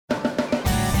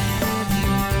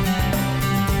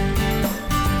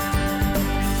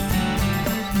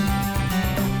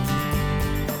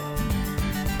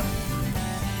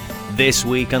This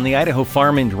week on the Idaho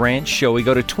Farm and Ranch Show, we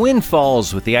go to Twin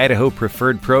Falls with the Idaho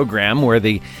Preferred program, where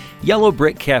the Yellow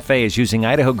Brick Cafe is using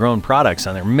Idaho-grown products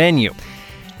on their menu.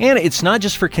 And it's not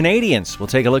just for Canadians. We'll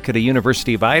take a look at a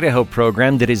University of Idaho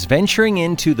program that is venturing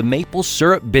into the maple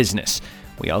syrup business.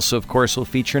 We also, of course, will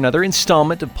feature another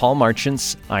installment of Paul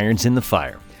Marchant's Irons in the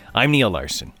Fire. I'm Neil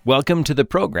Larson. Welcome to the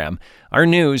program. Our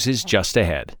news is just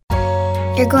ahead.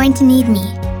 You're going to need me.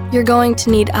 You're going to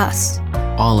need us.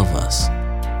 All of us.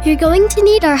 You're going to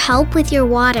need our help with your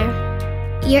water,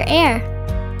 your air,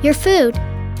 your food.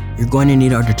 You're going to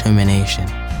need our determination,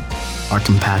 our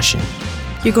compassion.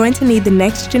 You're going to need the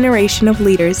next generation of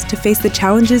leaders to face the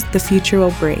challenges the future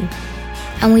will bring.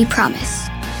 And we promise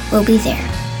we'll be there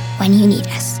when you need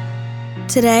us.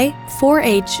 Today,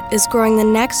 4-H is growing the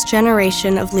next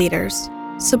generation of leaders.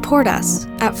 Support us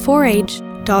at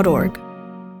 4h.org.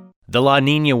 The La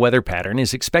Niña weather pattern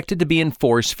is expected to be in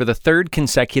force for the third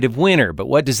consecutive winter, but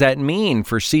what does that mean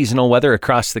for seasonal weather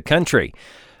across the country?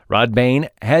 Rod Bain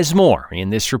has more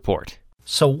in this report.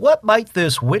 So what might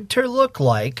this winter look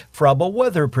like from a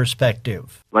weather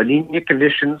perspective? La Niña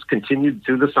conditions continued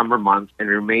through the summer months and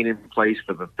remain in place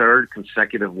for the third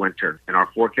consecutive winter and are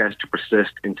forecast to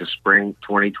persist into spring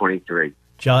 2023.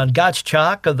 John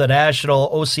Gottschalk of the National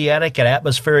Oceanic and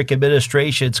Atmospheric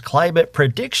Administration's Climate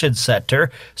Prediction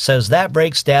Center says that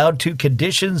breaks down to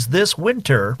conditions this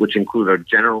winter, which include a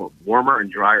general warmer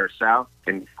and drier south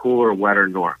and cooler, wetter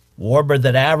north. Warmer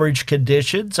than average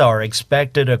conditions are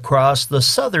expected across the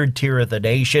southern tier of the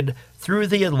nation through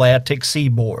the Atlantic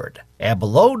seaboard, and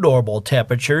below normal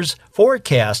temperatures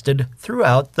forecasted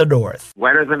throughout the north.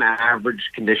 Wetter than average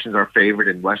conditions are favored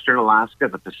in western Alaska,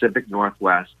 the Pacific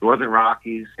Northwest, northern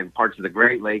Rockies, and parts of the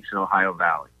Great Lakes and Ohio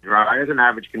Valley. Drier than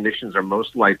average conditions are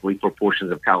most likely for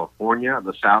portions of California,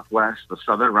 the Southwest, the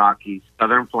Southern Rockies,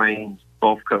 Southern Plains,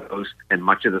 Gulf Coast, and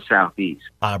much of the Southeast.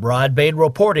 I'm Rod Bain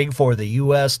reporting for the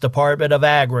U.S. Department of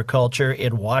Agriculture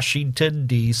in Washington,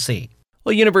 D.C.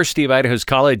 Well, University of Idaho's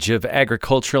College of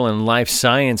Agricultural and Life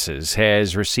Sciences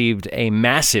has received a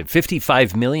massive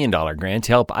 $55 million grant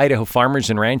to help Idaho farmers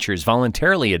and ranchers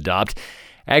voluntarily adopt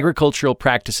agricultural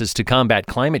practices to combat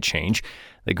climate change.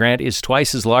 The grant is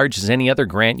twice as large as any other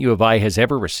grant U of I has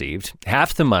ever received.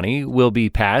 Half the money will be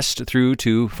passed through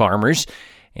to farmers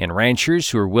and ranchers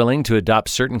who are willing to adopt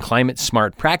certain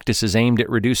climate-smart practices aimed at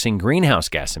reducing greenhouse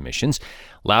gas emissions.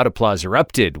 Loud applause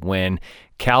erupted when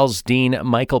Cal's Dean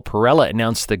Michael Perella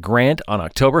announced the grant on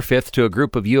October 5th to a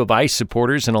group of U of I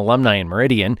supporters and alumni in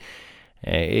Meridian.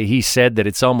 He said that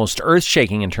it's almost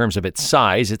earth-shaking in terms of its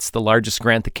size. It's the largest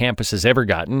grant the campus has ever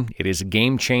gotten. It is a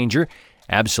game changer,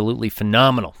 absolutely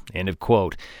phenomenal, end of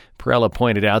quote. Perella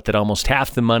pointed out that almost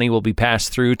half the money will be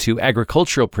passed through to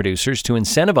agricultural producers to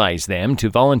incentivize them to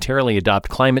voluntarily adopt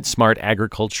climate-smart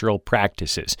agricultural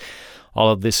practices.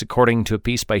 All of this according to a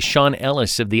piece by Sean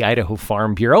Ellis of the Idaho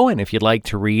Farm Bureau. And if you'd like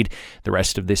to read the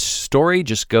rest of this story,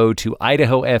 just go to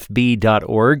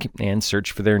idahofb.org and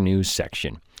search for their news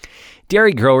section.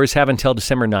 Dairy growers have until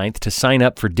December 9th to sign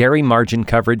up for dairy margin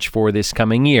coverage for this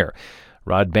coming year.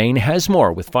 Rod Bain has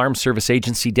more with Farm Service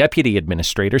Agency Deputy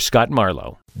Administrator Scott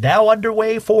Marlowe. Now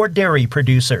underway for dairy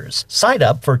producers. Sign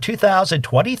up for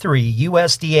 2023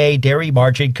 USDA dairy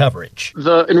margin coverage.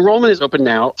 The enrollment is open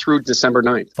now through December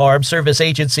 9th. Farm Service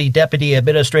Agency Deputy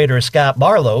Administrator Scott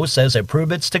Marlowe says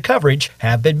improvements to coverage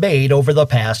have been made over the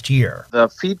past year. The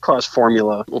feed cost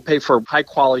formula will pay for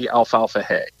high-quality alfalfa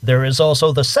hay. There is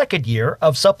also the second year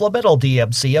of supplemental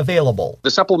DMC available.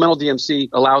 The supplemental DMC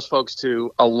allows folks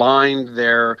to align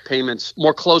their payments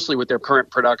more closely with their current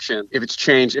production if it's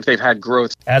changed, if they've had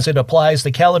growth. As it applies to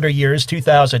calendar years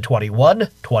 2021,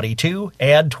 22,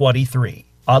 and 23.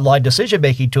 Online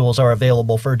decision-making tools are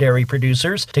available for dairy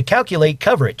producers to calculate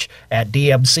coverage at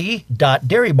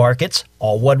dmc.dairymarkets,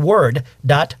 all one word,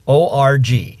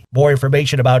 .org. More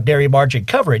information about dairy margin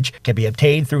coverage can be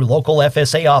obtained through local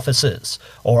FSA offices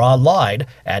or online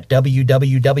at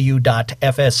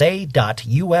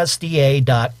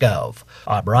www.fsa.usda.gov.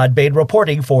 I'm Rod Bain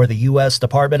reporting for the U.S.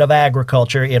 Department of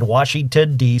Agriculture in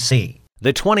Washington, D.C.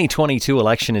 The 2022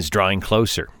 election is drawing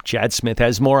closer. Chad Smith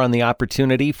has more on the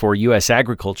opportunity for U.S.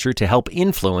 agriculture to help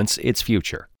influence its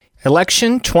future.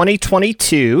 Election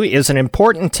 2022 is an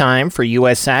important time for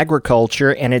U.S.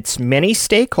 agriculture and its many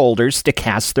stakeholders to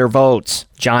cast their votes.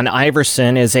 John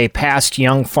Iverson is a past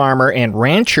Young Farmer and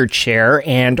Rancher Chair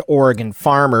and Oregon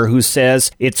farmer who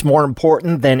says it's more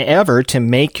important than ever to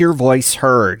make your voice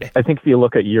heard. I think if you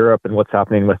look at Europe and what's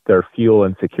happening with their fuel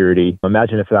insecurity,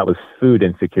 imagine if that was food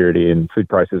insecurity and food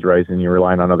prices rising, you're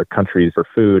relying on other countries for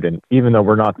food. And even though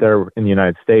we're not there in the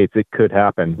United States, it could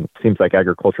happen. It seems like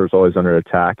agriculture is always under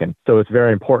attack. And so it's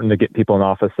very important to get people in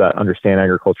office that understand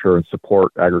agriculture and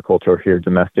support agriculture here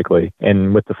domestically.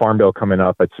 And with the Farm Bill coming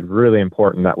up, it's really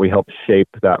important that we help shape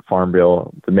that Farm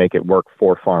Bill to make it work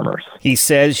for farmers. He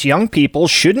says young people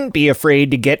shouldn't be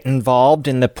afraid to get involved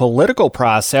in the political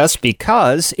process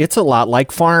because it's a lot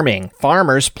like farming.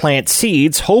 Farmers plant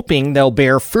seeds hoping they'll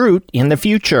bear fruit in the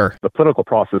future. The political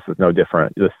process is no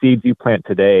different. The seeds you plant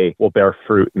today will bear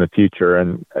fruit in the future.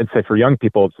 And I'd say for young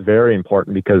people, it's very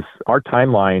important because our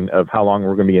timeline of how long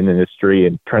we're going to be in the industry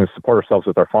and trying to support ourselves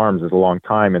with our farms is a long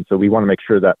time. And so we want to make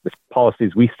sure that the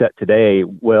policies we set today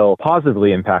will positively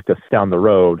impact us down the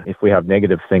road. If we have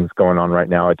negative things going on right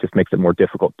now, it just makes it more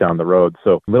difficult down the road.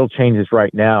 So little changes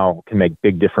right now can make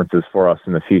big differences for us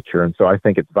in the future. And so I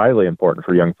think it's vitally important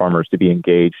for young farmers to be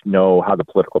engaged, know how the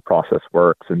political process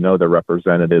works, and know their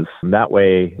representatives. And that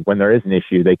way, when there is an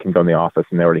issue, they can go in the office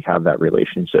and they already have that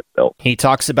relationship built. He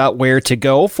talks about where to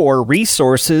go for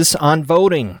resources on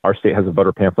voting. Our state has a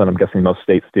voter pamphlet. I'm guessing most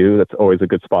states do. That's always a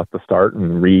good spot to start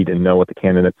and read and know what the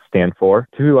candidates stand for.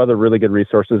 Two other really good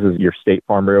resources is your state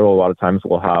Farm Bureau. A lot of times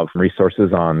will have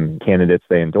resources on candidates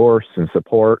they endorse and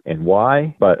support and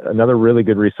why. But another really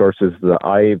good resource is the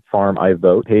iFarm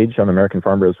iVote page on American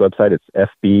Farm Bureau's website. It's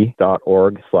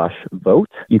fb.org/vote.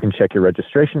 You can check your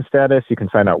registration status. You can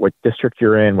find out what district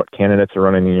you're in, what candidates are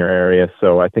running in your area.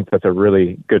 So I think that's a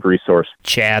really good resource.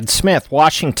 Chad Smith,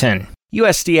 Washington.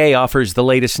 USDA offers the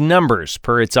latest numbers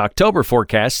per its October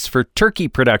forecasts for turkey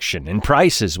production and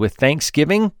prices, with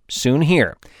Thanksgiving soon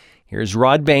here. Here's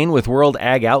Rod Bain with World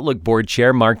Ag Outlook Board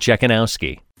Chair Mark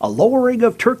Jekanowski. A lowering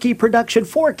of turkey production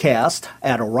forecast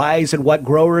and a rise in what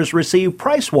growers receive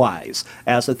price-wise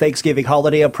as the Thanksgiving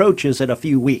holiday approaches in a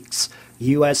few weeks.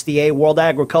 USDA World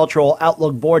Agricultural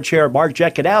Outlook Board Chair Mark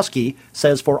Jekanowski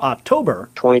says for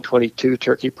October 2022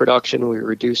 turkey production, we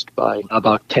reduced by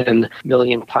about 10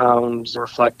 million pounds,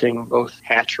 reflecting both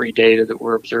hatchery data that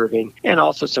we're observing and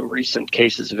also some recent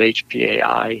cases of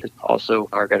HPAI that also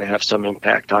are going to have some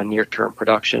impact on near-term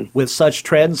production. With such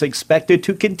trends expected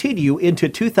to continue into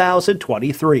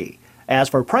 2023. As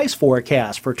for price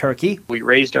forecast for turkey, we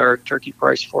raised our turkey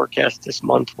price forecast this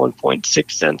month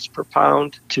 1.6 cents per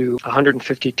pound to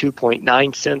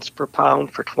 152.9 cents per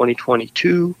pound for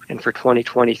 2022. And for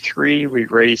 2023, we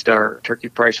raised our turkey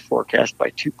price forecast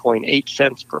by 2.8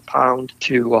 cents per pound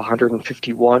to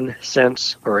 151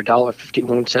 cents or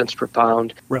 $1.51 per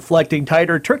pound. Reflecting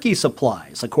tighter turkey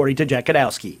supplies, according to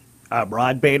Jekanowski. I'm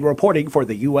Rod Bain reporting for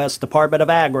the U.S. Department of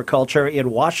Agriculture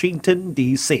in Washington,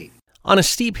 D.C. On a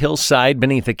steep hillside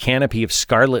beneath a canopy of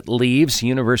scarlet leaves,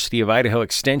 University of Idaho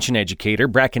Extension educator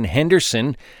Bracken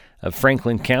Henderson of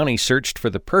Franklin County searched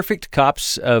for the perfect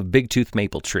copse of big-tooth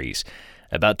maple trees.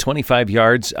 About 25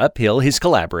 yards uphill, his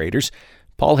collaborators,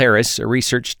 Paul Harris, a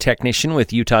research technician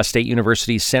with Utah State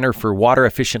University's Center for Water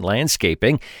Efficient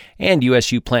Landscaping, and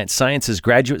USU Plant Sciences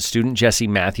graduate student Jesse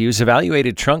Matthews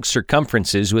evaluated trunk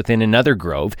circumferences within another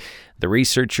grove. The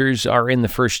researchers are in the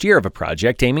first year of a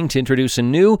project aiming to introduce a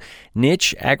new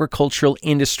niche agricultural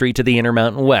industry to the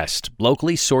Intermountain West,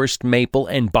 locally sourced maple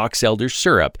and box elder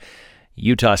syrup.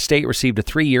 Utah State received a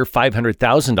 3-year,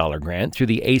 $500,000 grant through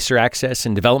the ACER Access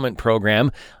and Development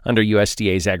Program under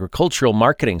USDA's Agricultural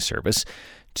Marketing Service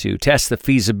to test the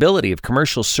feasibility of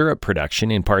commercial syrup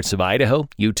production in parts of Idaho,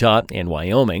 Utah, and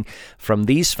Wyoming. From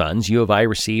these funds, U of I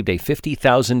received a $50,000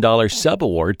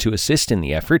 subaward to assist in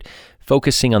the effort,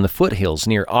 focusing on the foothills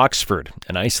near Oxford,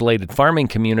 an isolated farming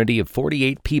community of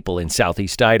 48 people in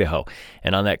southeast Idaho.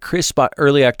 And on that crisp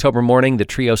early October morning, the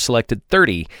trio selected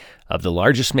 30 of the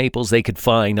largest maples they could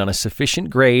find on a sufficient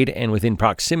grade and within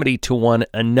proximity to one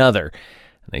another.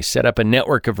 They set up a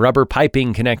network of rubber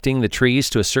piping connecting the trees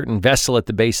to a certain vessel at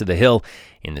the base of the hill.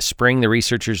 In the spring, the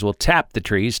researchers will tap the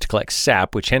trees to collect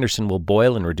sap, which Henderson will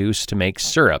boil and reduce to make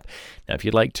syrup. Now, if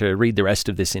you'd like to read the rest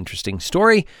of this interesting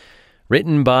story,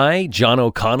 written by John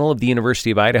O'Connell of the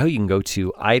University of Idaho, you can go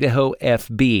to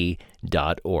idahofb.org.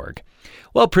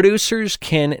 Well, producers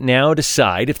can now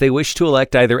decide if they wish to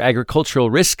elect either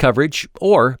agricultural risk coverage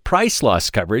or price loss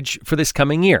coverage for this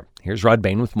coming year. Here's Rod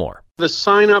Bain with more. The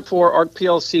sign up for ARC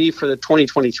PLC for the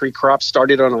 2023 crop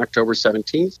started on October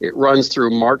 17th. It runs through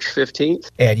March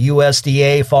 15th. And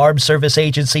USDA Farm Service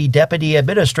Agency Deputy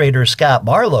Administrator Scott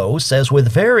Marlowe says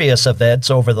with various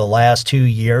events over the last 2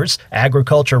 years,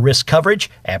 agriculture risk coverage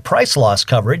and price loss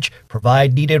coverage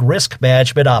provide needed risk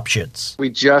management options. We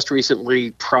just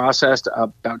recently processed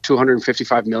about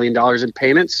 $255 million in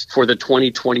payments for the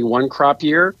 2021 crop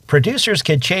year. Producers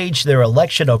can change their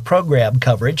election of program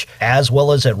coverage as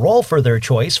well as enroll for their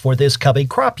choice for this coming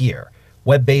crop year.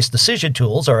 Web-based decision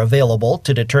tools are available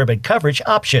to determine coverage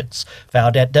options,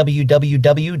 found at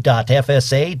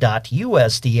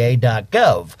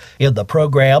www.fsa.usda.gov in the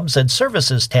Programs and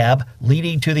Services tab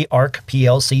leading to the ARC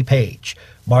PLC page.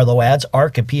 Marlowe adds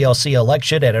ARC and PLC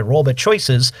election and enrollment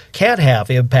choices can have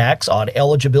impacts on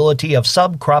eligibility of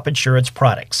some crop insurance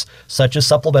products, such as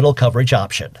supplemental coverage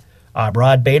option. I'm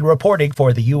Rod Bain reporting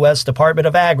for the U.S. Department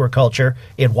of Agriculture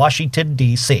in Washington,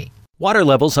 D.C. Water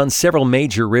levels on several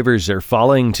major rivers are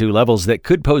falling to levels that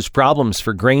could pose problems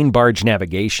for grain barge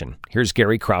navigation. Here's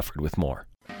Gary Crawford with more.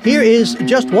 Here is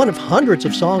just one of hundreds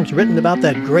of songs written about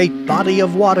that great body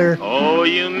of water. Oh,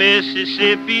 you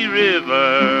Mississippi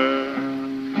River,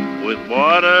 with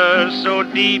water so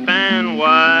deep and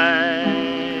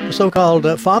wide. The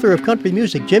so-called father of country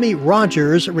music, Jimmie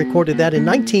Rodgers, recorded that in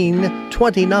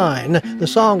 1929. The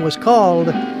song was called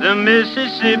The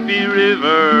Mississippi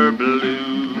River Blues.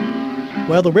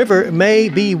 Well, the river may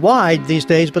be wide these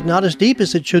days, but not as deep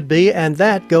as it should be, and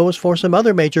that goes for some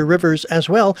other major rivers as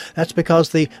well. That's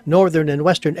because the northern and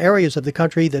western areas of the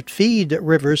country that feed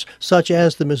rivers, such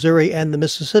as the Missouri and the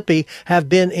Mississippi, have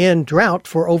been in drought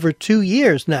for over 2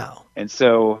 years now. And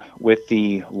so with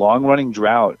the long-running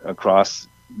drought across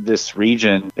this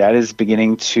region, that is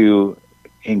beginning to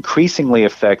increasingly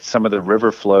affect some of the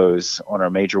river flows on our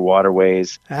major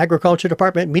waterways. Agriculture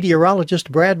Department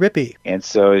meteorologist Brad Rippey. And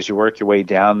so as you work your way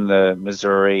down the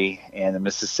Missouri and the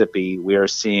Mississippi, we are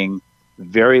seeing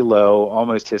very low,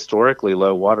 almost historically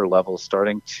low water levels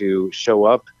starting to show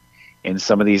up in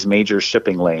some of these major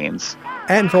shipping lanes.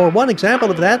 And for one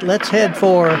example of that, let's head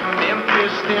for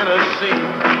Memphis, Tennessee.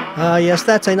 Yes,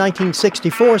 that's a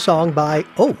 1964 song by,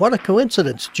 oh, what a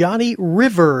coincidence, Johnny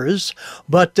Rivers.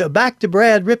 But back to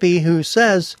Brad Rippey, who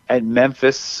says, at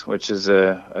Memphis, which is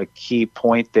a key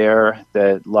point there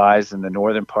that lies in the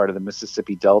northern part of the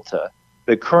Mississippi Delta,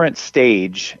 the current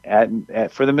stage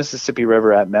for the Mississippi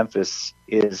River at Memphis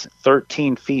is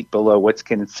 13 feet below what's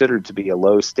considered to be a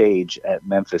low stage at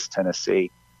Memphis,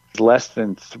 Tennessee. It's less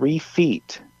than 3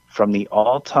 feet from the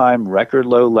all-time record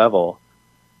low level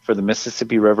for the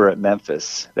Mississippi River at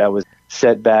Memphis. That was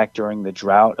set back during the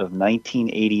drought of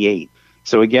 1988.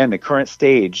 So again, the current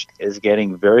stage is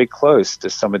getting very close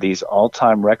to some of these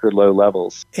all-time record low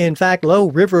levels. In fact, low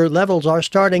river levels are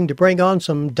starting to bring on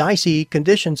some dicey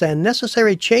conditions and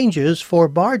necessary changes for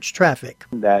barge traffic.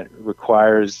 That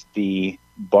requires the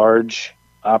barge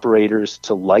operators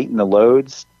to lighten the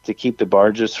loads to keep the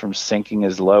barges from sinking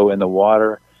as low in the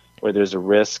water, where there's a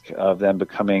risk of them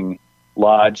becoming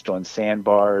lodged on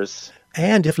sandbars.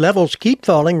 And if levels keep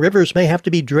falling, rivers may have to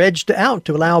be dredged out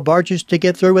to allow barges to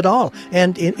get through at all.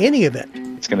 And in any event,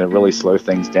 it's going to really slow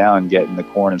things down getting the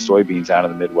corn and soybeans out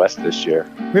of the Midwest this year.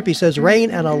 Rippey says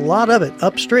rain and a lot of it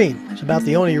upstream is about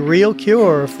the only real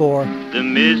cure for the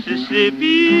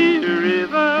Mississippi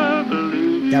River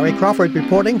Blues. Gary Crawford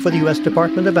reporting for the U.S.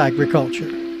 Department of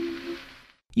Agriculture.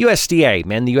 USDA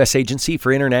and the U.S. Agency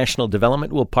for International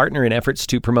Development will partner in efforts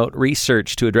to promote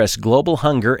research to address global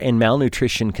hunger and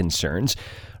malnutrition concerns.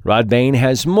 Rod Bain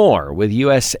has more with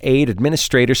USAID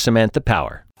Administrator Samantha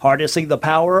Power. Harnessing the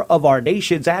power of our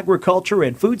nation's agriculture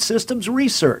and food systems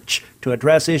research to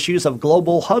address issues of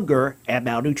global hunger and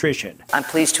malnutrition. I'm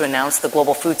pleased to announce the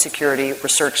Global Food Security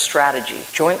Research Strategy,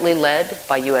 jointly led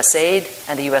by USAID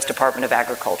and the U.S. Department of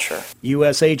Agriculture.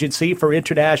 U.S. Agency for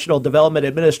International Development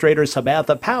Administrator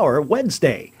Samantha Power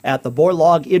Wednesday at the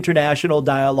Borlaug International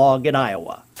Dialogue in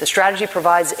Iowa. The strategy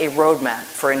provides a roadmap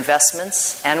for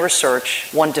investments and research,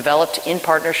 one developed in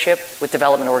partnership with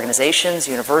development organizations,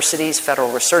 universities,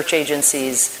 federal research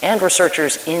agencies, and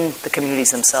researchers in the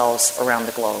communities themselves around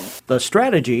the globe. The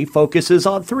strategy focuses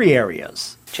on 3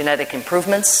 areas: genetic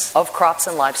improvements of crops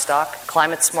and livestock,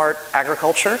 climate-smart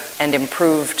agriculture, and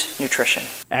improved nutrition.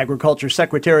 Agriculture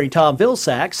Secretary Tom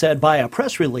Vilsack said by a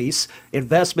press release,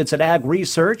 investments in ag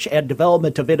research and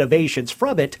development of innovations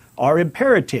from it are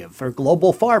imperative for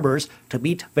global farmers to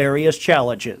meet various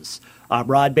challenges. I'm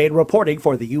Rod Bain reporting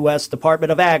for the U.S.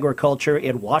 Department of Agriculture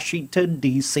in Washington,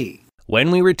 D.C.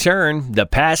 When we return, the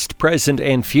past, present,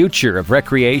 and future of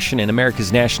recreation in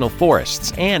America's national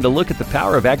forests, and a look at the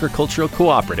power of agricultural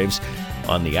cooperatives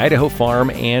on the Idaho Farm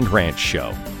and Ranch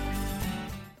Show.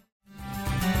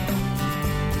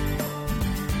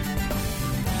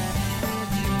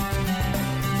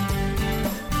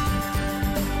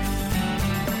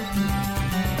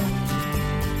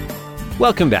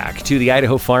 Welcome back to the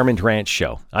Idaho Farm and Ranch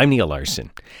Show. I'm Neil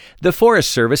Larson. The Forest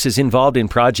Service is involved in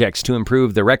projects to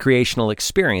improve the recreational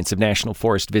experience of National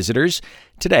Forest visitors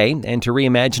today and to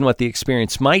reimagine what the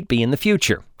experience might be in the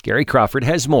future. Gary Crawford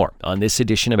has more on this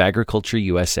edition of Agriculture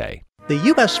USA. The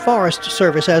U.S. Forest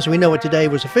Service, as we know it today,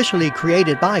 was officially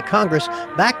created by Congress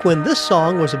back when this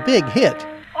song was a big hit.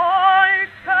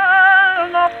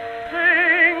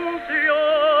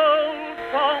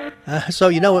 So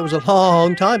you know it was a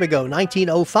long time ago,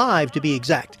 1905 to be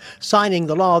exact. Signing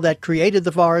the law that created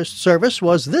the Forest Service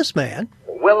was this man.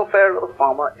 The welfare of the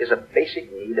farmer is a basic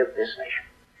need of this nation.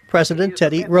 President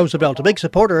Teddy Roosevelt, a big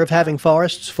supporter of having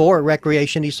forests for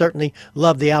recreation. He certainly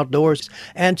loved the outdoors.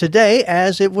 And today,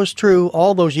 as it was true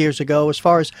all those years ago, as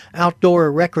far as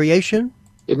outdoor recreation,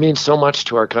 it means so much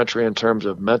to our country in terms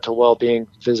of mental well-being,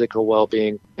 physical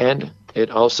well-being, and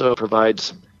it also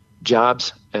provides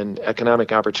jobs and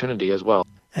economic opportunity as well.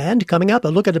 And coming up, a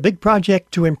look at a big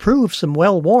project to improve some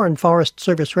well-worn Forest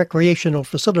Service recreational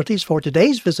facilities for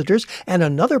today's visitors, and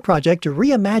another project to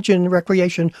reimagine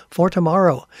recreation for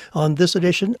tomorrow. On this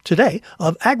edition today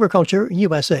of Agriculture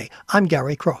USA, I'm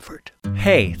Gary Crawford.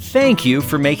 Hey, thank you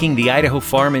for making the Idaho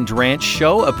Farm and Ranch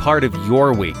Show a part of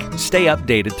your week. Stay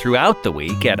updated throughout the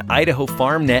week at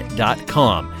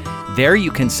idahofarmnet.com. There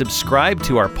you can subscribe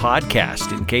to our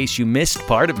podcast in case you missed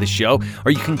part of the show,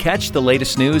 or you can catch the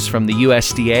latest news from the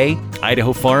USDA,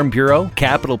 Idaho Farm Bureau,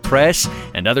 Capital Press,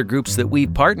 and other groups that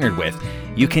we've partnered with.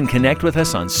 You can connect with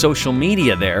us on social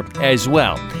media there as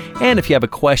well. And if you have a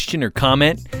question or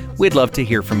comment, we'd love to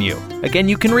hear from you. Again,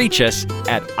 you can reach us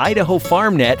at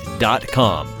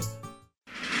idahofarmnet.com.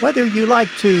 Whether you like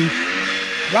to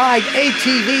ride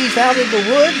ATVs out in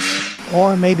the woods,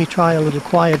 or maybe try a little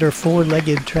quieter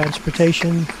four-legged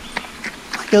transportation,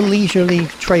 like a leisurely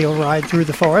trail ride through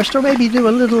the forest, or maybe do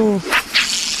a little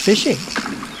fishing.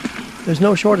 There's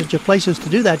no shortage of places to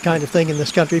do that kind of thing in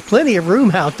this country. Plenty of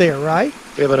room out there, right?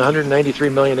 We have 193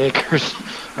 million acres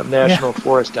of national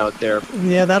forest out there.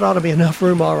 Yeah, that ought to be enough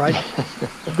room, all right.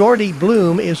 Gordy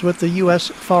Bloom is with the U.S.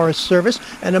 Forest Service,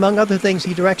 and among other things,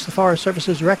 he directs the Forest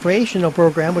Service's recreational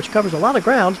program, which covers a lot of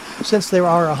ground since there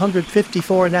are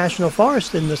 154 national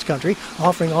forests in this country,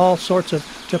 offering all sorts of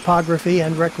topography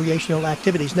and recreational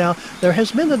activities. Now, there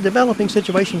has been a developing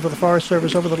situation for the Forest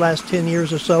Service over the last 10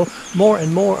 years or so. More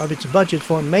and more of its budget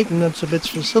for maintenance of its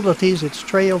facilities, its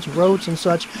trails, roads, and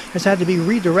such has had to be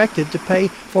redirected to pay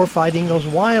for fighting those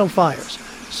wildfires.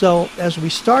 So, as we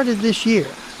started this year,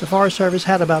 the Forest Service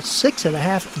had about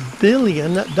 $6.5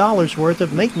 billion worth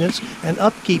of maintenance and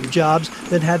upkeep jobs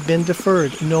that had been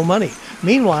deferred. No money.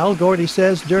 Meanwhile, Gordy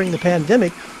says during the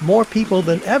pandemic, more people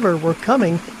than ever were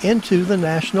coming into the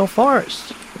national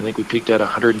forests. I think we peaked at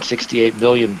 168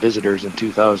 million visitors in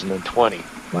 2020.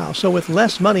 Wow, so with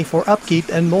less money for upkeep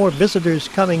and more visitors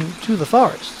coming to the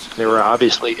forests. There were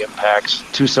obviously impacts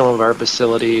to some of our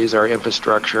facilities, our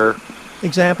infrastructure.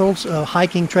 Examples,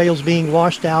 hiking trails being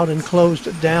washed out and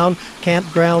closed down,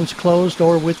 campgrounds closed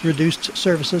or with reduced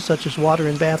services such as water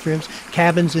and bathrooms,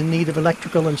 cabins in need of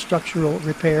electrical and structural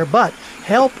repair. But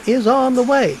help is on the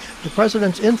way. The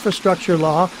President's infrastructure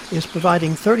law is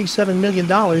providing $37 million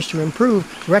to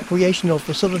improve recreational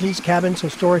facilities, cabins,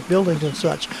 historic buildings, and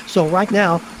such. So right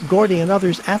now, Gordy and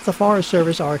others at the Forest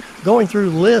Service are going through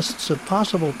lists of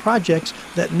possible projects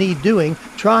that need doing,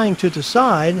 trying to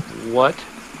decide what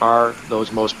are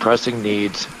those most pressing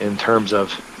needs in terms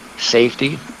of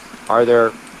safety? Are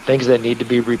there things that need to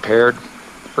be repaired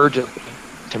urgently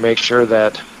to make sure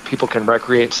that people can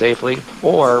recreate safely?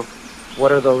 Or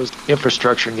what are those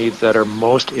infrastructure needs that are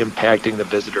most impacting the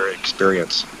visitor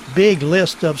experience? Big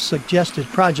list of suggested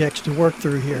projects to work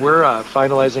through here. We're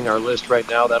finalizing our list right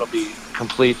now. That'll be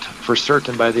complete for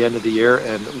certain by the end of the year,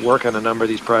 and work on a number of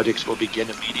these projects will begin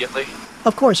immediately.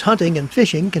 Of course, hunting and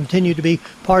fishing continue to be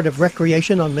part of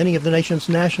recreation on many of the nation's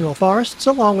national forests,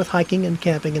 along with hiking and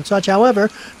camping and such.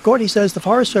 However, Gordy says the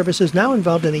Forest Service is now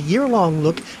involved in a year-long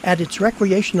look at its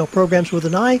recreational programs with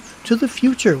an eye to the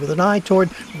future, with an eye toward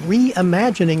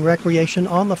reimagining recreation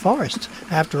on the forests.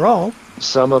 After all,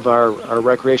 some of our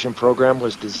recreation program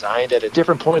was designed at a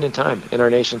different point in time in our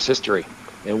nation's history.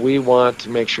 And we want to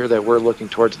make sure that we're looking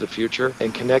towards the future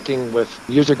and connecting with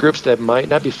user groups that might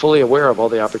not be fully aware of all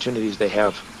the opportunities they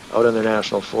have out in the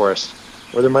national forest.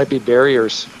 Or there might be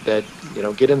barriers that,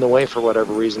 get in the way for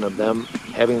whatever reason of them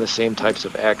having the same types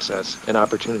of access and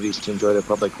opportunities to enjoy their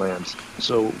public lands.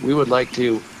 So we would like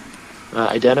to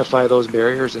identify those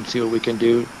barriers and see what we can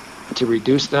do to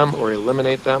reduce them or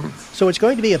eliminate them. So it's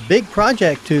going to be a big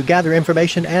project to gather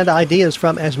information and ideas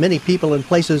from as many people and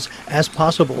places as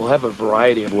possible. We'll have a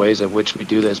variety of ways in which we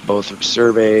do this, both through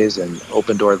surveys and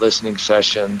open-door listening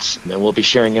sessions, and we'll be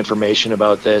sharing information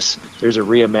about this. There's a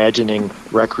Reimagining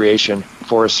Recreation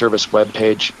Forest Service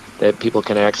webpage that people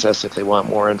can access if they want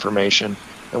more information,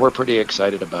 and we're pretty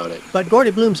excited about it. But Gordy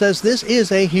Bloom says this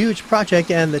is a huge project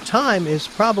and the time is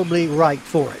probably right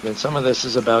for it. And some of this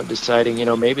is about deciding,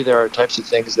 maybe there are types of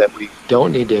things that we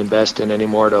don't need to invest in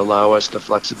anymore to allow us the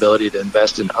flexibility to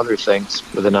invest in other things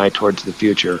with an eye towards the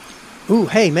future. Ooh,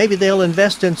 hey, maybe they'll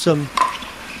invest in some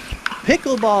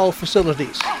pickleball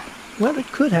facilities. Well,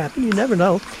 it could happen. You never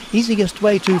know. Easiest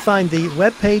way to find the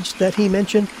web page that he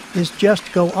mentioned is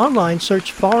just go online,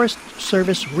 search Forest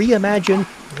Service Reimagine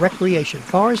Recreation.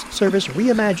 Forest Service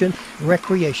Reimagine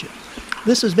Recreation.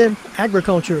 This has been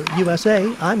Agriculture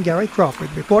USA. I'm Gary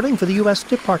Crawford, reporting for the U.S.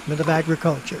 Department of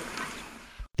Agriculture.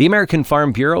 The American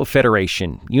Farm Bureau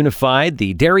Federation unified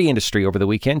the dairy industry over the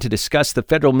weekend to discuss the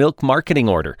federal milk marketing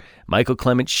order. Michael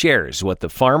Clements shares what the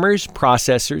farmers,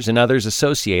 processors, and others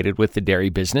associated with the dairy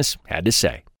business had to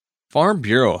say. Farm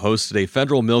Bureau hosted a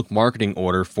federal milk marketing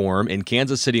order forum in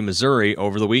Kansas City, Missouri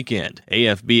over the weekend.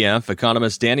 AFBF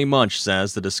economist Danny Munch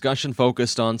says the discussion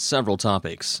focused on several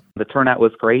topics. The turnout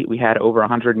was great. We had over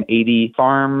 180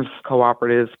 farms,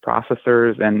 cooperatives,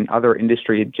 processors, and other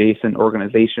industry-adjacent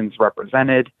organizations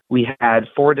represented. We had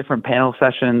 4 different panel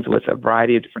sessions with a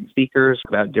variety of different speakers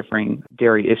about differing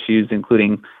dairy issues,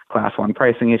 including Class 1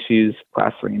 pricing issues,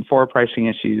 Class 3 and 4 pricing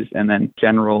issues, and then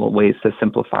general ways to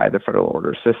simplify the federal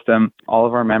order system. All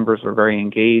of our members were very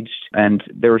engaged, and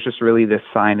there was just really this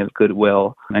sign of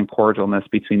goodwill and cordialness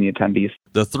between the attendees.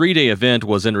 The 3-day event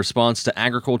was in response to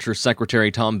Agriculture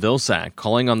Secretary Tom Vilsack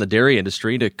calling on the dairy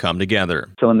industry to come together.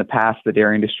 So in the past, the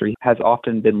dairy industry has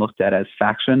often been looked at as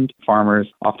factioned, farmers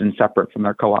often separate from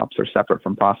their co-ops or separate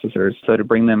from processors. So to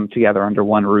bring them together under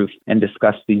one roof and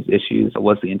discuss these issues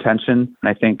was the intention. And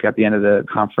I think at the end of the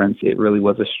conference, it really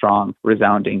was a strong,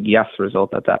 resounding yes result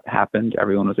that happened.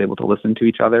 Everyone was able to listen to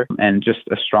each other and just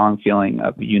a strong feeling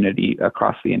of unity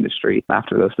across the industry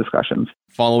after those discussions.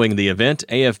 Following the event,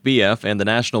 AFBF and the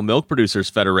National Milk Producers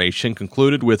Federation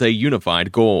concluded with a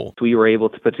unified goal. We were able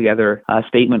to put together a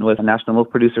statement with the National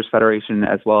Milk Producers Federation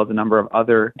as well as a number of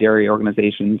other dairy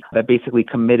organizations that basically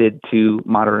committed to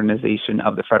modernization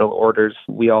of the federal orders.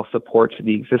 We all support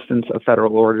the existence of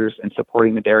federal orders and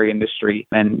supporting the dairy industry,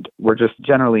 and we're just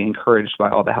generally encouraged by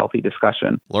all the healthy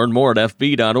discussion. Learn more at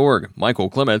fb.org. Michael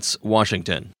Clements,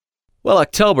 Washington. Well,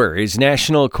 October is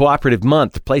National Cooperative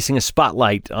Month, placing a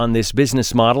spotlight on this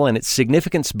business model and its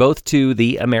significance both to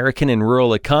the American and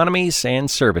rural economies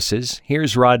and services.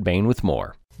 Here's Rod Bain with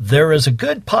more. There is a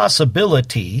good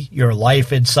possibility your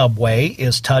life in some way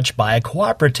is touched by a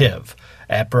cooperative,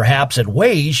 and perhaps in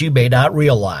ways you may not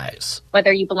realize.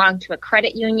 Whether you belong to a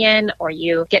credit union or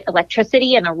you get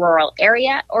electricity in a rural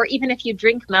area, or even if you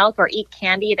drink milk or eat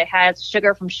candy that has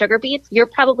sugar from sugar beets, you're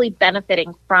probably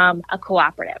benefiting from a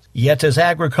cooperative. Yet, as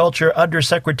Agriculture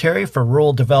Undersecretary for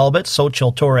Rural Development,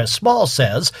 Xochitl Torres Small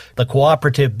says, the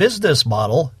cooperative business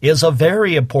model is a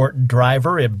very important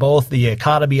driver in both the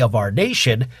economy of our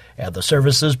nation and the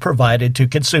services provided to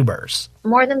consumers.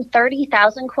 More than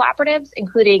 30,000 cooperatives,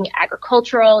 including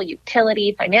agricultural,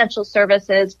 utility, financial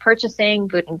services, purchasing,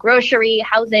 food and grocery,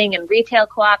 housing, and retail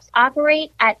co-ops,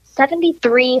 operate at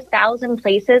 73,000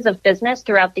 places of business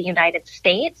throughout the United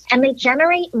States, and they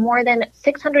generate more than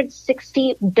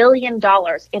 $660 billion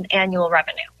in annual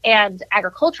revenue. And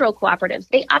agricultural cooperatives,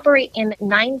 they operate in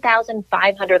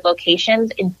 9,500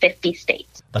 locations in 50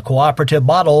 states. The cooperative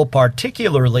model,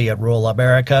 particularly in rural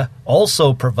America,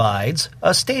 also provides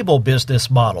a stable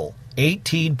business model.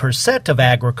 18% of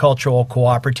agricultural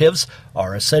cooperatives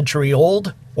are a century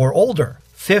old or older.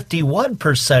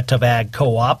 51% of ag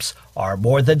co-ops are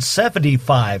more than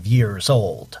 75 years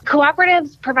old.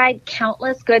 Cooperatives provide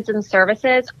countless goods and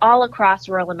services all across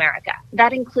rural America.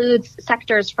 That includes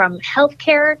sectors from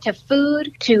healthcare to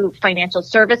food to financial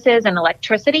services and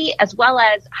electricity, as well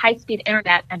as high-speed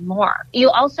internet and more. You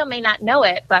also may not know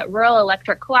it, but rural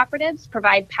electric cooperatives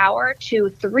provide power to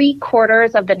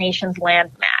 3/4 of the nation's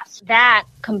land mass. That,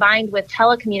 combined with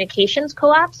telecommunications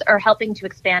co-ops, are helping to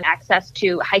expand access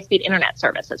to high-speed internet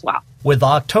service as well. With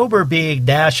October being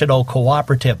National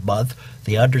Cooperative Month,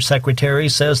 the Undersecretary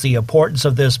says the importance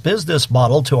of this business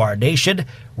model to our nation,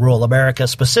 rural America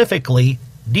specifically,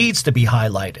 needs to be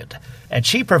highlighted, and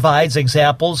she provides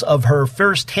examples of her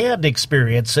first-hand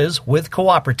experiences with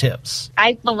cooperatives.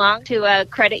 I belong to a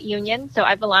credit union, so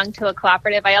I belong to a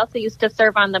cooperative. I also used to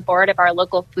serve on the board of our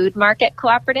local food market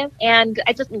cooperative, and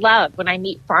I just love when I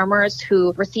meet farmers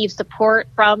who receive support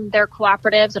from their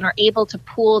cooperatives and are able to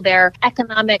pool their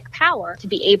economic power to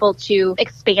be able to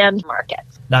expand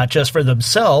markets. Not just for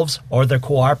themselves or their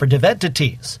cooperative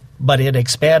entities, but in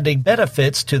expanding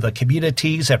benefits to the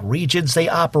communities and regions they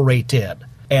operate in.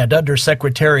 And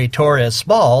Undersecretary Torres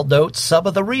Small notes some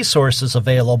of the resources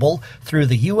available through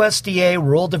the USDA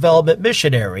Rural Development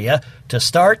Mission Area to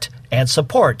start and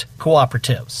support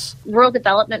cooperatives. Rural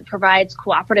Development provides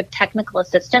cooperative technical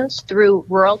assistance through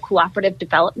Rural Cooperative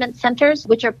Development Centers,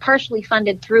 which are partially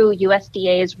funded through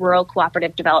USDA's Rural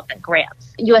Cooperative Development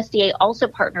Grants. USDA also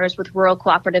partners with rural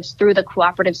cooperatives through the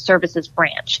Cooperative Services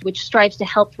Branch, which strives to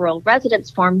help rural residents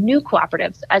form new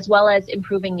cooperatives, as well as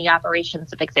improving the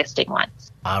operations of existing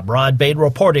ones. I'm Ron Bain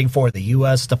reporting for the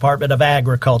U.S. Department of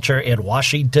Agriculture in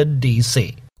Washington,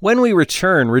 D.C. When we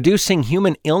return, reducing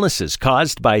human illnesses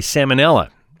caused by salmonella.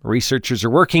 Researchers are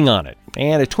working on it.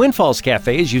 And a Twin Falls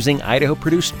cafe is using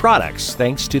Idaho-produced products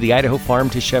thanks to the Idaho Farm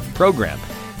to Chef program.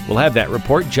 We'll have that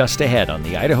report just ahead on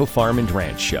the Idaho Farm and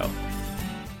Ranch Show.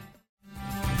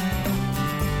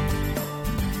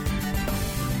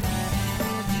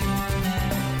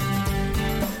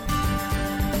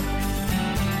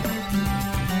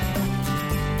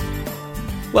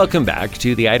 Welcome back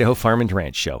to the Idaho Farm and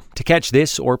Ranch Show. To catch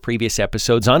this or previous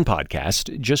episodes on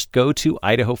podcast, just go to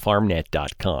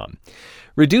idahofarmnet.com.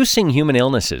 Reducing human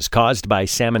illnesses caused by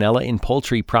salmonella in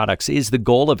poultry products is the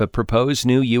goal of a proposed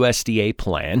new USDA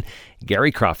plan.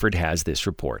 Gary Crawford has this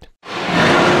report.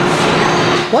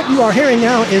 What you are hearing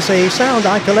now is a sound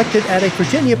I collected at a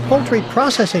Virginia poultry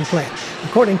processing plant.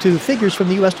 According to figures from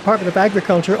the U.S. Department of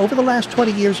Agriculture, over the last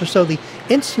 20 years or so, the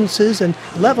instances and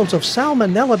levels of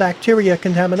salmonella bacteria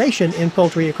contamination in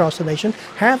poultry across the nation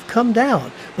have come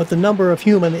down. But the number of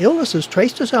human illnesses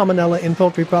traced to salmonella in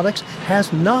poultry products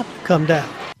has not come down.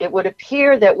 It would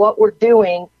appear that what we're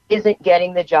doing isn't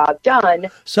getting the job done.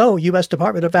 So, U.S.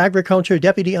 Department of Agriculture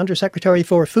Deputy Undersecretary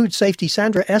for Food Safety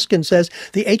Sandra Eskin says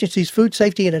the agency's Food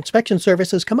Safety and Inspection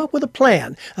Service has come up with a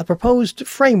plan, a proposed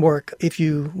framework, if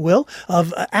you will,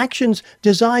 of actions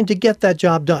designed to get that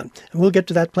job done. And we'll get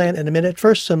to that plan in a minute.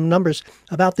 First, some numbers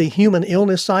about the human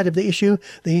illness side of the issue.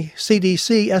 The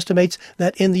CDC estimates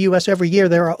that in the U.S. every year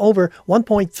there are over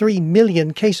 1.3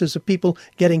 million cases of people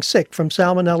getting sick from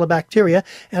salmonella bacteria,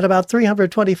 and about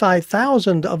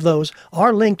 325,000 of those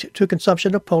are linked to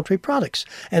consumption of poultry products.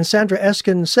 And Sandra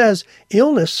Eskin says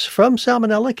illness from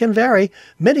salmonella can vary.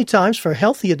 Many times for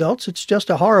healthy adults, it's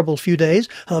just a horrible few days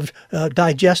of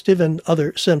digestive and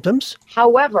other symptoms.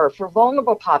 However, for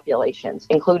vulnerable populations,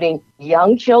 including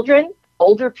young children,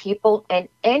 older people, and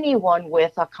anyone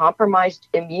with a compromised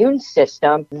immune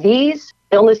system, these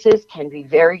illnesses can be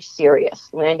very serious,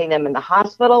 landing them in the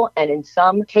hospital and in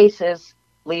some cases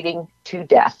leading to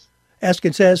death.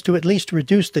 Eskin says to at least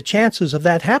reduce the chances of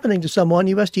that happening to someone,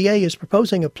 USDA is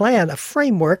proposing a plan, a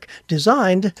framework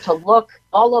designed to look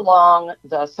all along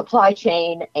the supply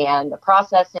chain and the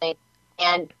processing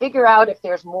and figure out if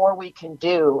there's more we can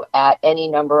do at any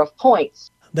number of points.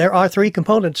 There are three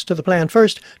components to the plan.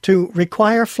 First, to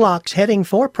require flocks heading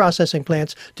for processing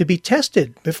plants to be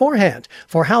tested beforehand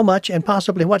for how much and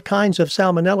possibly what kinds of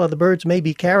salmonella the birds may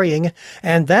be carrying,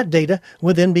 and that data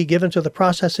would then be given to the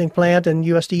processing plant and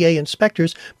USDA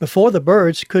inspectors before the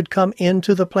birds could come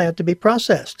into the plant to be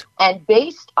processed. And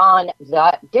based on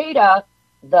that data,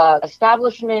 the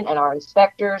establishment and our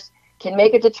inspectors can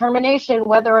make a determination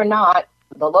whether or not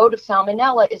the load of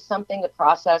salmonella is something the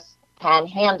process can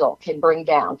handle, can bring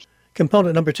down.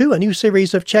 Component number 2, a new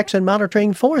series of checks and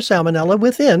monitoring for salmonella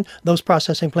within those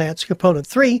processing plants. Component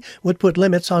 3 would put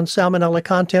limits on salmonella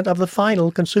content of the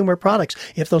final consumer products.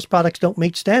 If those products don't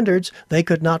meet standards, they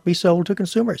could not be sold to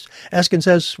consumers. Eskin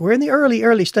says we're in the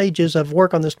early stages of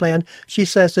work on this plan. She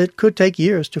says it could take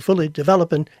years to fully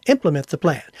develop and implement the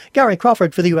plan. Gary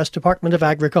Crawford for the U.S. Department of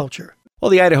Agriculture. Well,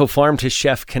 the Idaho Farm to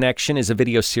Chef Connection is a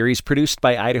video series produced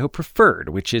by Idaho Preferred,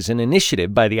 which is an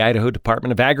initiative by the Idaho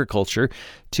Department of Agriculture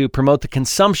to promote the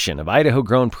consumption of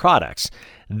Idaho-grown products.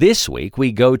 This week,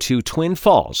 we go to Twin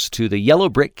Falls to the Yellow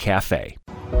Brick Cafe.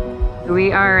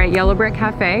 We are at Yellow Brick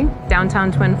Cafe,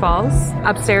 downtown Twin Falls,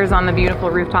 upstairs on the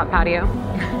beautiful rooftop patio.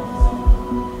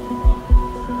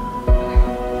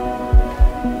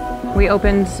 We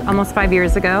opened almost 5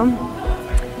 years ago.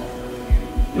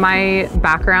 My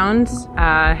background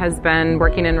has been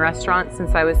working in restaurants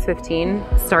since I was 15.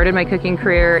 Started my cooking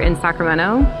career in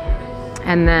Sacramento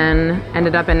and then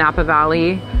ended up in Napa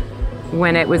Valley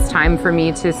when it was time for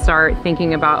me to start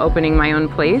thinking about opening my own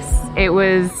place. It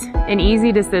was an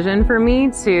easy decision for me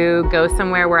to go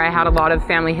somewhere where I had a lot of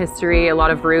family history, a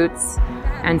lot of roots.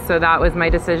 And so that was my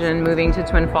decision moving to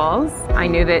Twin Falls. I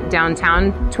knew that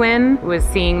downtown Twin was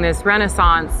seeing this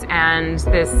renaissance and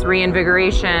this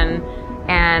reinvigoration,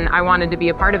 and I wanted to be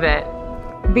a part of it.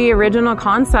 The original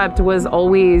concept was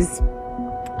always,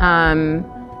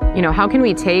 how can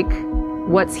we take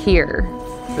what's here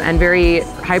and very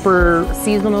hyper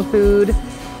seasonal food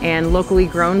and locally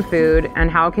grown food, and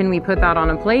how can we put that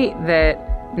on a plate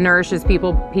that nourishes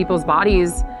people's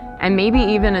bodies and maybe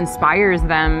even inspires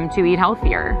them to eat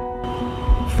healthier.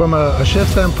 From a chef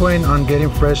standpoint on getting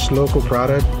fresh local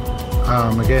product,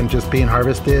 again, just being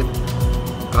harvested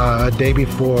a day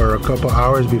before, a couple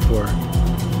hours before,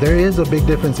 there is a big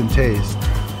difference in taste.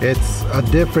 It's a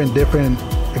different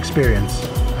experience.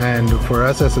 And for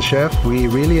us as a chef, we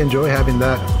really enjoy having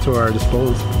that to our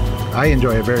disposal. I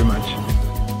enjoy it very much.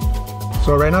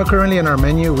 So right now, currently in our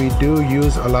menu, we do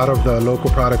use a lot of the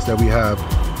local products that we have.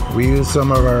 We use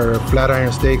some of our flat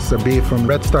iron steaks of beef from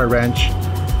Red Star Ranch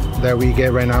that we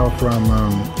get right now from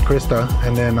Krista,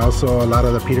 and then also a lot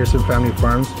of the Peterson family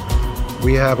farms.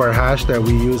 We have our hash that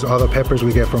we use all the peppers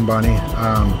we get from Bonnie.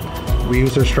 We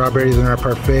use our strawberries in our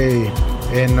parfait,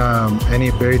 in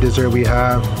any berry dessert we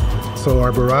have. So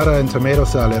our burrata and tomato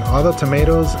salad, all the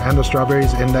tomatoes and the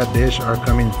strawberries in that dish are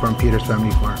coming from Peter's Family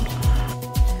Farms.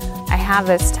 I have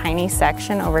this tiny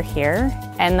section over here,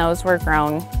 and those were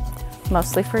grown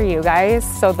mostly for you guys.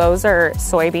 So those are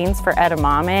soybeans for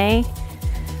edamame.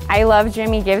 I love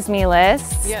Jimmy gives me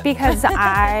lists because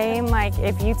I'm like,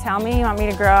 if you tell me you want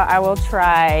me to grow, I will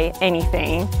try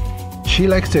anything. She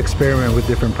likes to experiment with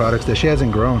different products that she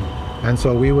hasn't grown. And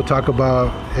so we will talk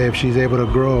about if she's able to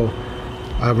grow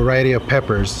a variety of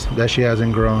peppers that she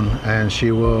hasn't grown, and she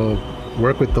will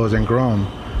work with those and grow them.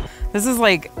 This is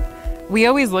like, we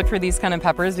always look for these kind of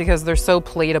peppers because they're so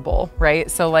plateable,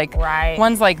 right? So like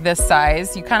ones like this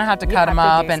size, you kind of have to cut them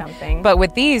up. But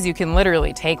with these, you can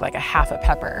literally take like a half a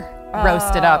pepper,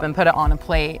 roast it up and put it on a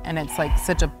plate. And it's like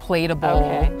such a plateable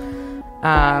All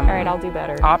right, I'll do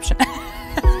better. Option.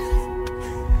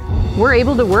 We're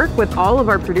able to work with all of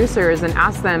our producers and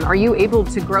ask them, are you able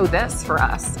to grow this for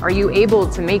us? Are you able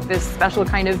to make this special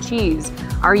kind of cheese?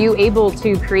 Are you able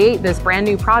to create this brand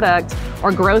new product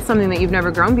or grow something that you've never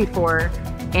grown before?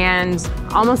 And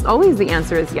almost always the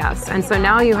answer is yes. And so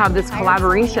now you have this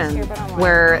collaboration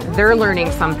where they're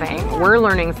learning something, we're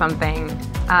learning something,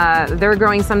 they're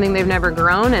growing something they've never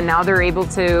grown, and now they're able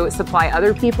to supply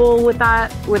other people with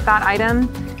that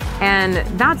item. And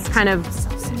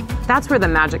that's where the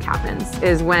magic happens,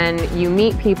 is when you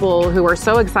meet people who are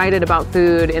so excited about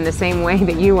food in the same way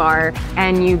that you are,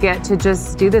 and you get to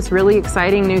just do this really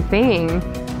exciting new thing.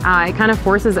 It kind of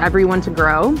forces everyone to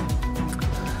grow.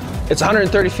 It's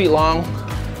 130 feet long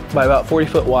by about 40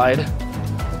 foot wide.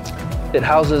 It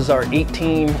houses our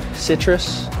 18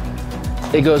 citrus.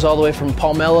 It goes all the way from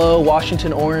pomelo,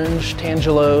 Washington orange,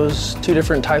 tangelos, 2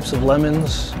 different types of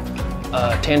lemons,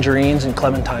 tangerines, and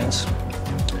clementines.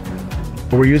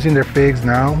 We're using their figs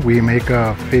now. We make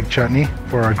a fig chutney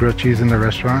for our grilled cheese in the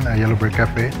restaurant at Yellow Brick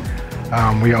Cafe.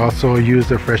 We also use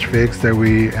the fresh figs that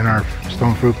we in our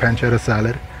stone fruit pancetta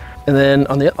salad. And then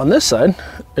on this side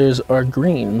is our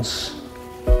greens,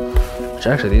 which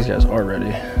actually these guys are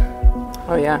ready.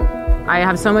 Oh yeah. I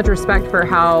have so much respect for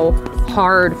how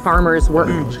hard farmers work.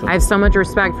 I have so much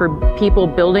respect for people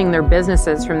building their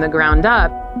businesses from the ground up.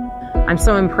 I'm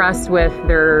so impressed with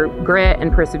their grit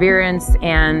and perseverance,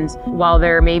 and while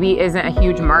there maybe isn't a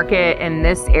huge market in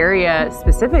this area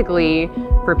specifically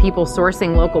for people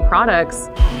sourcing local products,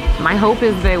 my hope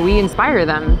is that we inspire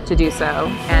them to do so,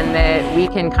 and that we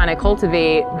can kind of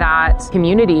cultivate that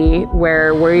community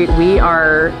where we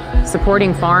are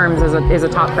supporting farms is a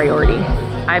top priority.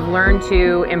 I've learned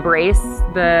to embrace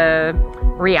the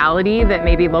reality that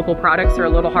maybe local products are a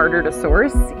little harder to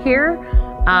source here.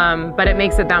 But it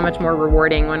makes it that much more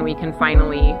rewarding when we can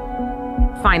finally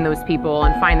find those people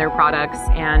and find their products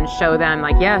and show them,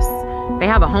 like, yes, they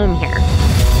have a home here.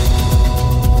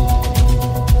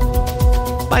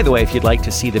 By the way, if you'd like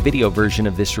to see the video version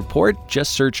of this report,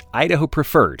 just search Idaho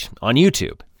Preferred on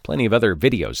YouTube. Plenty of other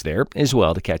videos there as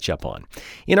well to catch up on.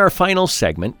 In our final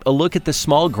segment, a look at the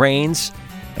small grains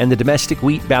and the domestic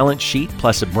wheat balance sheet,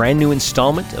 plus a brand new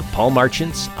installment of Paul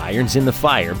Marchant's Irons in the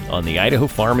Fire on the Idaho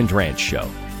Farm and Ranch Show.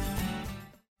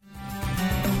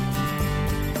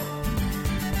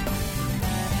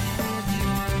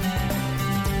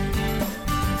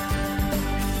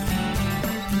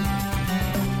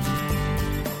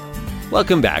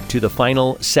 Welcome back to the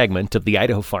final segment of the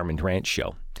Idaho Farm and Ranch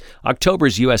Show.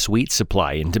 October's U.S. wheat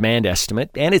supply and demand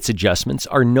estimate and its adjustments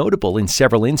are notable in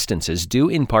several instances, due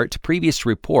in part to previous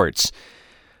reports.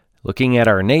 Looking at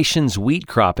our nation's wheat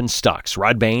crop and stocks,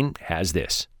 Rod Bain has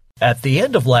this. At the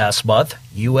end of last month,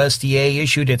 USDA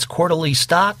issued its quarterly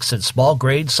stocks and small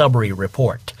grain summary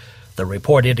report. The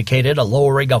report indicated a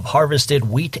lowering of harvested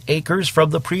wheat acres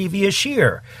from the previous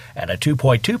year and a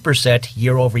 2.2%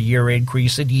 year-over-year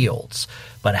increase in yields.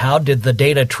 But how did the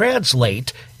data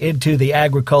translate into the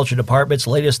Agriculture Department's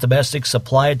latest domestic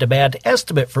supply and demand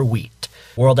estimate for wheat?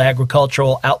 World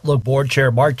Agricultural Outlook Board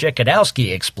Chair Mark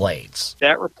Jekanowski explains.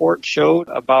 That report showed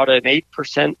about an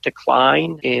 8%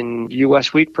 decline in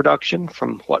U.S. wheat production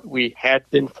from what we had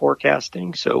been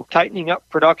forecasting, so tightening up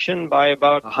production by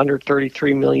about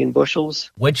 133 million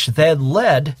bushels. Which then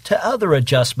led to other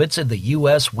adjustments in the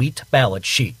U.S. wheat balance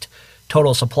sheet.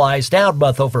 Total supplies down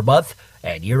month over month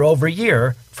and year over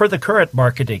year for the current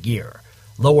marketing year.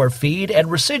 Lower feed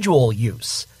and residual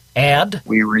use. And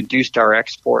we reduced our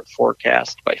export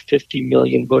forecast by 50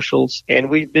 million bushels, and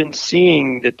we've been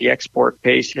seeing that the export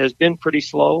pace has been pretty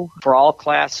slow for all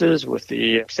classes with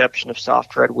the exception of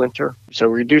soft red winter. So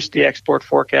we reduced the export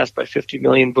forecast by 50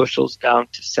 million bushels down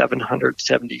to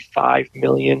 775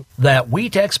 million. That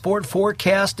wheat export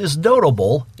forecast is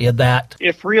notable in that,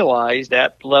 if realized,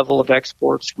 that level of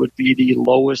exports would be the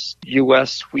lowest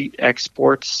U.S. wheat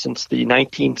exports since the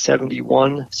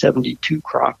 1971-72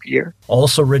 crop year.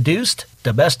 Also reduced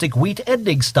domestic wheat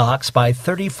ending stocks by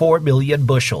 34 million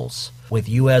bushels, with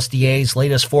USDA's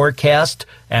latest forecast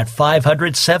at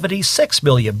 576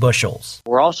 million bushels.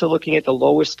 We're also looking at the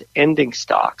lowest ending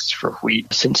stocks for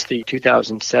wheat since the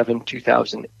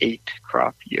 2007-2008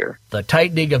 crop year. The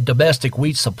tightening of domestic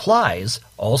wheat supplies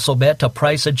also meant a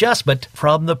price adjustment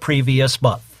from the previous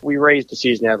month. We raised the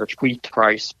season average wheat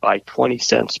price by 20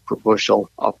 cents per bushel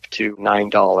up to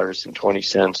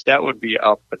 $9.20. That would be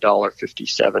up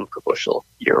 $1.57 per bushel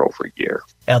year over year.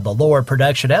 And the lower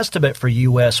production estimate for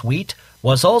U.S. wheat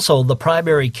was also the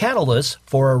primary catalyst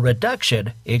for a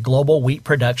reduction in global wheat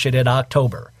production in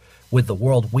October, with the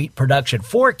world wheat production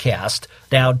forecast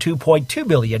down 2.2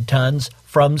 million tons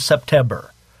from September.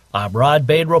 I'm Rod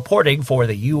Bain reporting for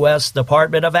the U.S.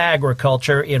 Department of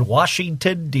Agriculture in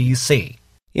Washington, D.C.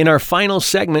 In our final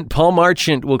segment, Paul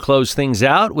Marchant will close things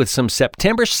out with some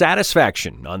September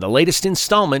satisfaction on the latest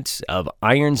installment of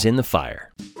Irons in the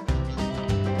Fire.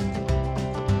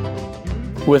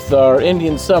 With our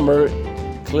Indian summer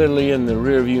clearly in the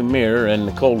rearview mirror and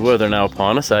the cold weather now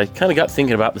upon us, I kind of got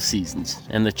thinking about the seasons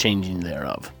and the changing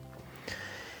thereof.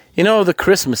 You know, the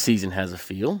Christmas season has a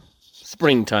feel.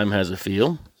 Springtime has a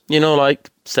feel. You know, like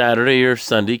Saturday or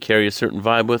Sunday carry a certain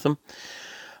vibe with them.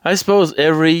 I suppose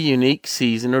every unique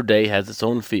season or day has its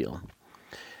own feel.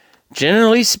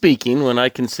 Generally speaking, when I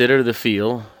consider the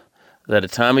feel that a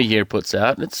time of year puts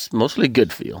out, it's mostly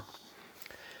good feel.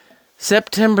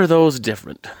 September, though, is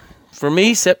different. For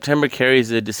me, September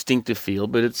carries a distinctive feel,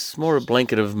 but it's more a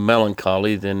blanket of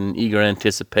melancholy than eager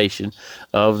anticipation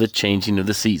of the changing of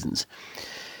the seasons.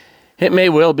 It may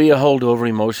well be a holdover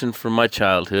emotion from my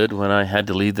childhood when I had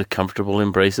to leave the comfortable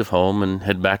embrace of home and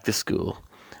head back to school.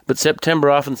 But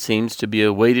September often seems to be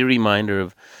a weighty reminder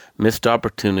of missed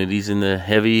opportunities in the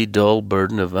heavy, dull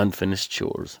burden of unfinished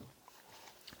chores.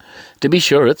 To be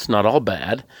sure, it's not all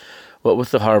bad, what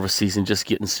with the harvest season just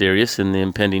getting serious and the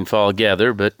impending fall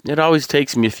gather, but it always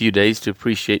takes me a few days to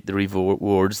appreciate the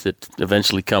rewards that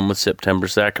eventually come with September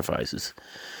sacrifices.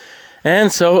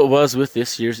 And so it was with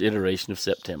this year's iteration of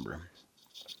September.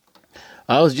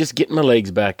 I was just getting my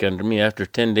legs back under me after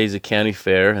 10 days of county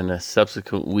fair and a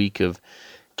subsequent week of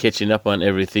catching up on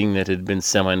everything that had been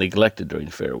semi-neglected during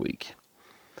Fair Week.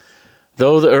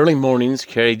 Though the early mornings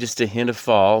carried just a hint of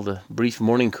fall, the brief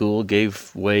morning cool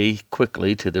gave way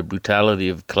quickly to the brutality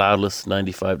of cloudless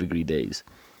 95-degree days.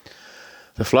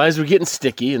 The flies were getting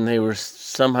sticky, and they were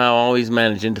somehow always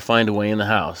managing to find a way in the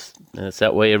house, and it's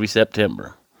that way every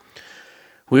September.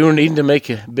 We were needing to make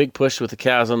a big push with the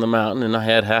cows on the mountain, and I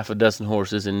had half a dozen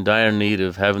horses in dire need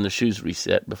of having their shoes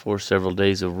reset before several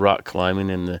days of rock climbing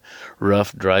in the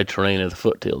rough, dry terrain of the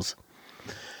foothills.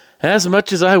 As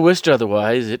much as I wished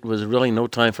otherwise, it was really no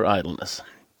time for idleness.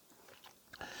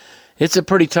 It's a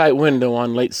pretty tight window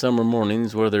on late summer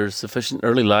mornings where there's sufficient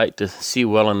early light to see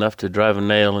well enough to drive a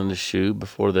nail in the shoe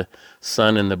before the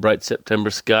sun in the bright September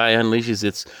sky unleashes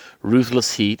its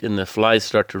ruthless heat and the flies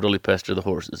start to really pester the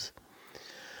horses.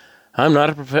 I'm not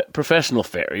a professional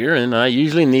farrier, and I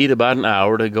usually need about an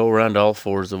hour to go around all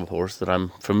fours of a horse that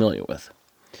I'm familiar with.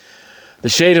 The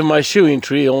shade of my shoeing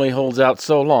tree only holds out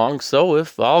so long, so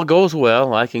if all goes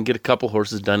well, I can get a couple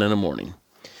horses done in the morning.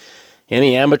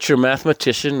 Any amateur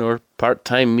mathematician or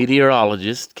part-time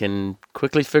meteorologist can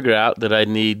quickly figure out that I'd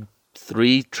need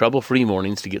 3 trouble-free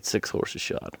mornings to get 6 horses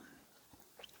shod.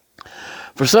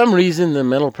 For some reason, the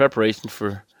mental preparation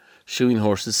for shoeing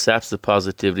horses saps the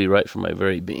positivity right from my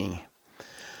very being.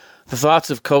 The thoughts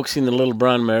of coaxing the little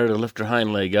brown mare to lift her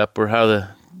hind leg up, or how the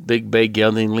big bay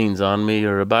gelding leans on me,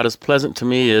 are about as pleasant to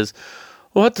me as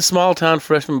what the small-town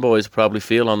freshman boys probably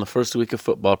feel on the first week of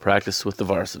football practice with the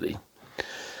varsity.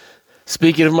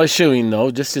 Speaking of my shoeing,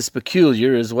 though, just as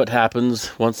peculiar is what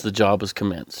happens once the job is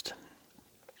commenced.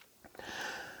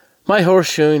 My horse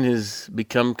shoeing has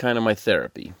become kind of my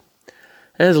therapy.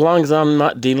 As long as I'm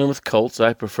not dealing with colts,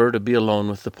 I prefer to be alone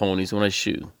with the ponies when I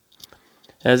shoe.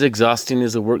 As exhausting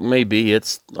as the work may be,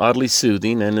 it's oddly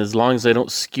soothing, and as long as I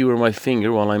don't skewer my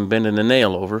finger while I'm bending a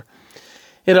nail over,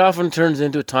 it often turns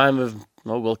into a time of,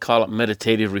 we'll call it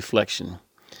meditative reflection.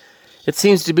 It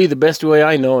seems to be the best way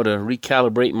I know to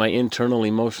recalibrate my internal,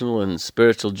 emotional, and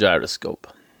spiritual gyroscope.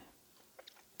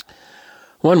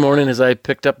 One morning, as I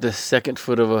picked up the second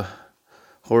foot of a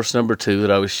horse number 2 that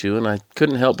I was shoeing, I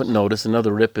couldn't help but notice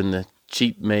another rip in the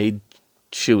cheap-made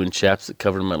shoeing chaps that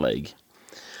covered my leg.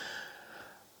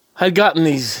 I'd gotten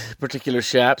these particular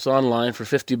chaps online for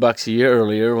 $50 a year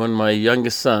earlier when my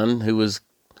youngest son, who was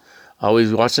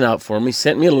always watching out for me,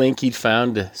 sent me a link he'd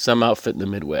found to some outfit in the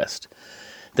Midwest.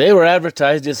 They were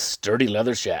advertised as sturdy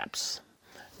leather chaps.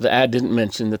 The ad didn't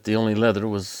mention that the only leather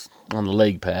was on the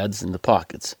leg pads and the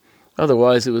pockets.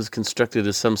 Otherwise, it was constructed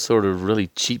as some sort of really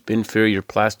cheap, inferior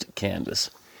plastic canvas.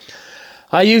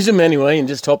 I used them anyway and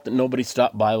just hoped that nobody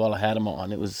stopped by while I had them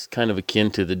on. It was kind of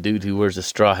akin to the dude who wears a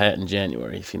straw hat in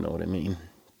January, if you know what I mean.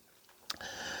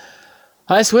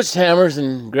 I switched hammers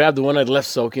and grabbed the one I'd left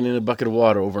soaking in a bucket of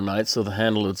water overnight so the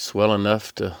handle would swell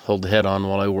enough to hold the head on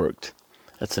while I worked.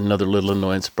 That's another little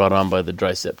annoyance brought on by the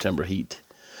dry September heat.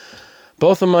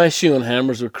 Both of my shoeing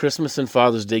hammers were Christmas and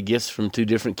Father's Day gifts from 2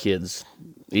 different kids,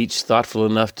 each thoughtful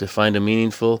enough to find a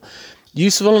meaningful,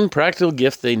 useful, and practical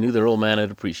gift they knew their old man would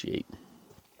appreciate.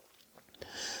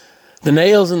 The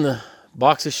nails in the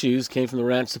box of shoes came from the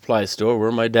ranch supply store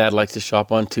where my dad likes to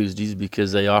shop on Tuesdays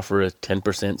because they offer a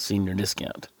 10% senior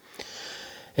discount.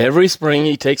 Every spring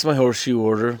he takes my horseshoe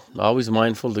order, always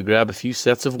mindful to grab a few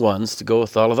sets of ones to go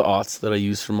with all of the aughts that I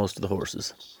use for most of the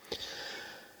horses.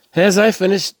 As I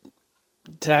finished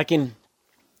tacking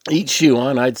each shoe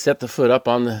on, I'd set the foot up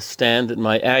on the stand that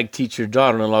my ag teacher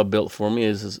daughter-in-law built for me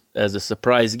as a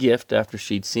surprise gift after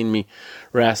she'd seen me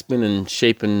rasping and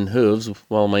shaping hooves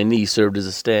while my knee served as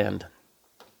a stand.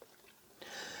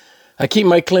 I keep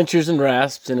my clinchers and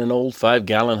rasps in an old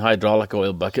 5-gallon hydraulic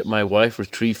oil bucket my wife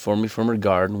retrieved for me from her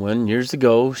garden when, years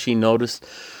ago, she noticed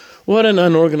what an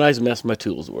unorganized mess my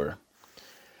tools were.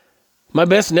 My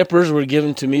best nippers were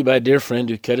given to me by a dear friend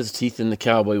who cut his teeth in the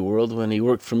cowboy world when he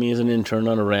worked for me as an intern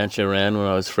on a ranch I ran when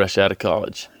I was fresh out of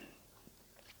college.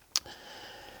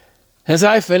 As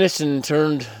I finished and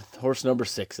turned horse number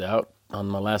 6 out on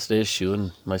my last day of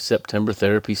shoeing, my September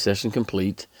therapy session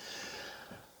complete,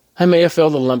 I may have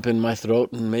felt a lump in my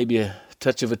throat and maybe a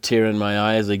touch of a tear in my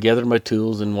eye as I gathered my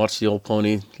tools and watched the old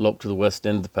pony lope to the west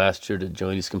end of the pasture to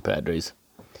join his compadres.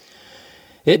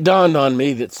 It dawned on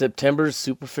me that September's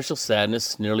superficial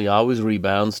sadness nearly always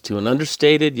rebounds to an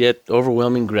understated yet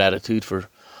overwhelming gratitude for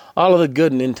all of the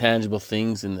good and intangible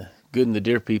things and the good and the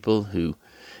dear people who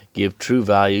give true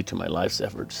value to my life's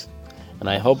efforts. And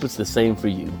I hope it's the same for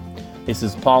you. This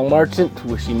is Paul Marchant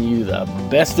wishing you the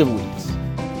best of weeks.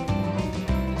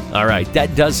 All right,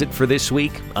 that does it for this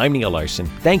week. I'm Neil Larson.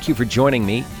 Thank you for joining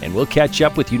me, and we'll catch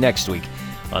up with you next week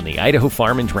on the Idaho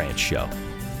Farm and Ranch Show.